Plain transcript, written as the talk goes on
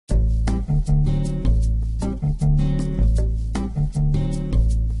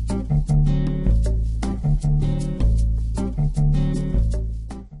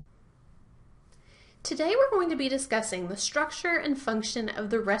Today we're going to be discussing the structure and function of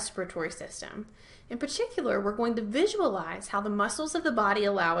the respiratory system. In particular, we're going to visualize how the muscles of the body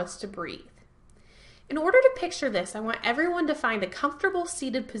allow us to breathe. In order to picture this, I want everyone to find a comfortable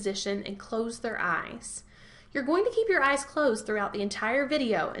seated position and close their eyes. You're going to keep your eyes closed throughout the entire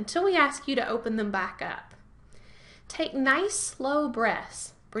video until we ask you to open them back up. Take nice, slow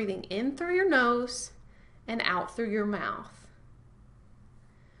breaths, breathing in through your nose and out through your mouth.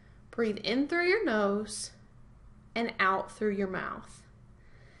 Breathe in through your nose and out through your mouth.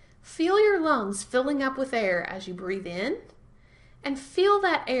 Feel your lungs filling up with air as you breathe in, and feel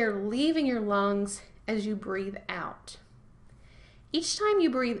that air leaving your lungs as you breathe out. Each time you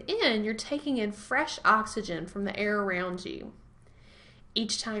breathe in, you're taking in fresh oxygen from the air around you.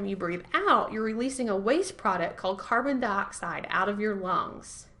 Each time you breathe out, you're releasing a waste product called carbon dioxide out of your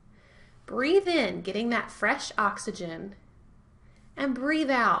lungs. Breathe in, getting that fresh oxygen, and breathe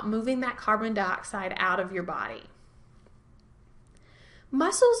out, moving that carbon dioxide out of your body.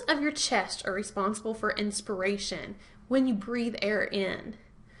 Muscles of your chest are responsible for inspiration when you breathe air in.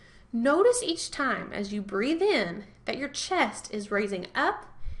 Notice each time as you breathe in that your chest is raising up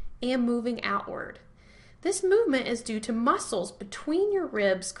and moving outward. This movement is due to muscles between your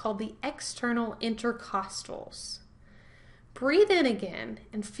ribs called the external intercostals. Breathe in again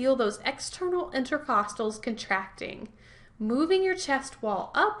and feel those external intercostals contracting, moving your chest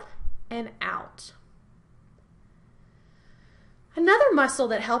wall up and out. Another muscle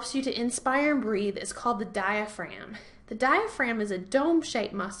that helps you to inspire and breathe is called the diaphragm. The diaphragm is a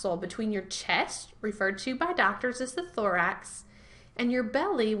dome-shaped muscle between your chest, referred to by doctors as the thorax, and your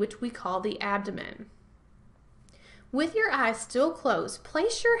belly, which we call the abdomen. With your eyes still closed,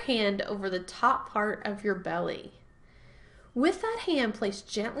 place your hand over the top part of your belly. With that hand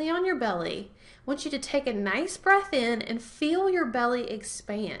placed gently on your belly, I want you to take a nice breath in and feel your belly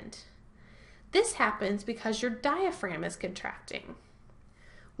expand. This happens because your diaphragm is contracting.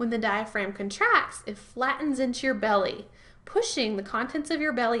 When the diaphragm contracts, it flattens into your belly, pushing the contents of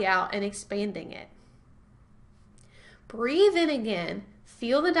your belly out and expanding it. Breathe in again,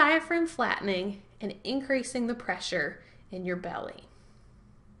 feel the diaphragm flattening and increasing the pressure in your belly.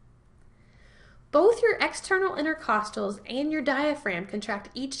 Both your external intercostals and your diaphragm contract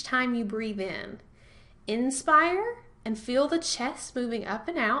each time you breathe in. Inspire and feel the chest moving up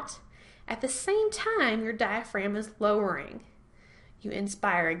and out. At the same time, your diaphragm is lowering. You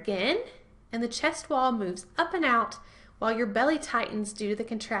inspire again, and the chest wall moves up and out while your belly tightens due to the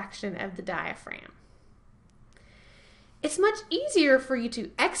contraction of the diaphragm. It's much easier for you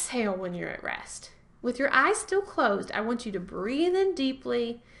to exhale when you're at rest. With your eyes still closed, I want you to breathe in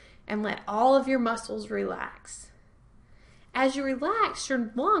deeply and let all of your muscles relax. As you relax,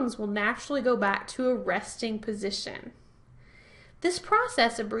 your lungs will naturally go back to a resting position. This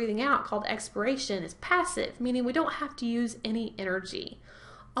process of breathing out, called expiration, is passive, meaning we don't have to use any energy.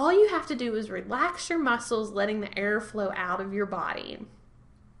 All you have to do is relax your muscles, letting the air flow out of your body.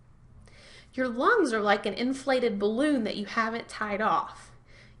 Your lungs are like an inflated balloon that you haven't tied off.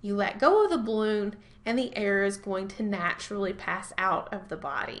 You let go of the balloon, and the air is going to naturally pass out of the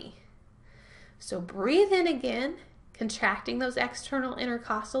body. So breathe in again, contracting those external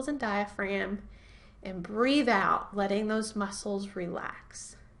intercostals and diaphragm, and breathe out, letting those muscles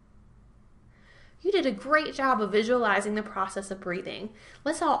relax. You did a great job of visualizing the process of breathing.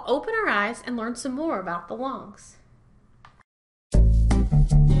 Let's all open our eyes and learn some more about the lungs.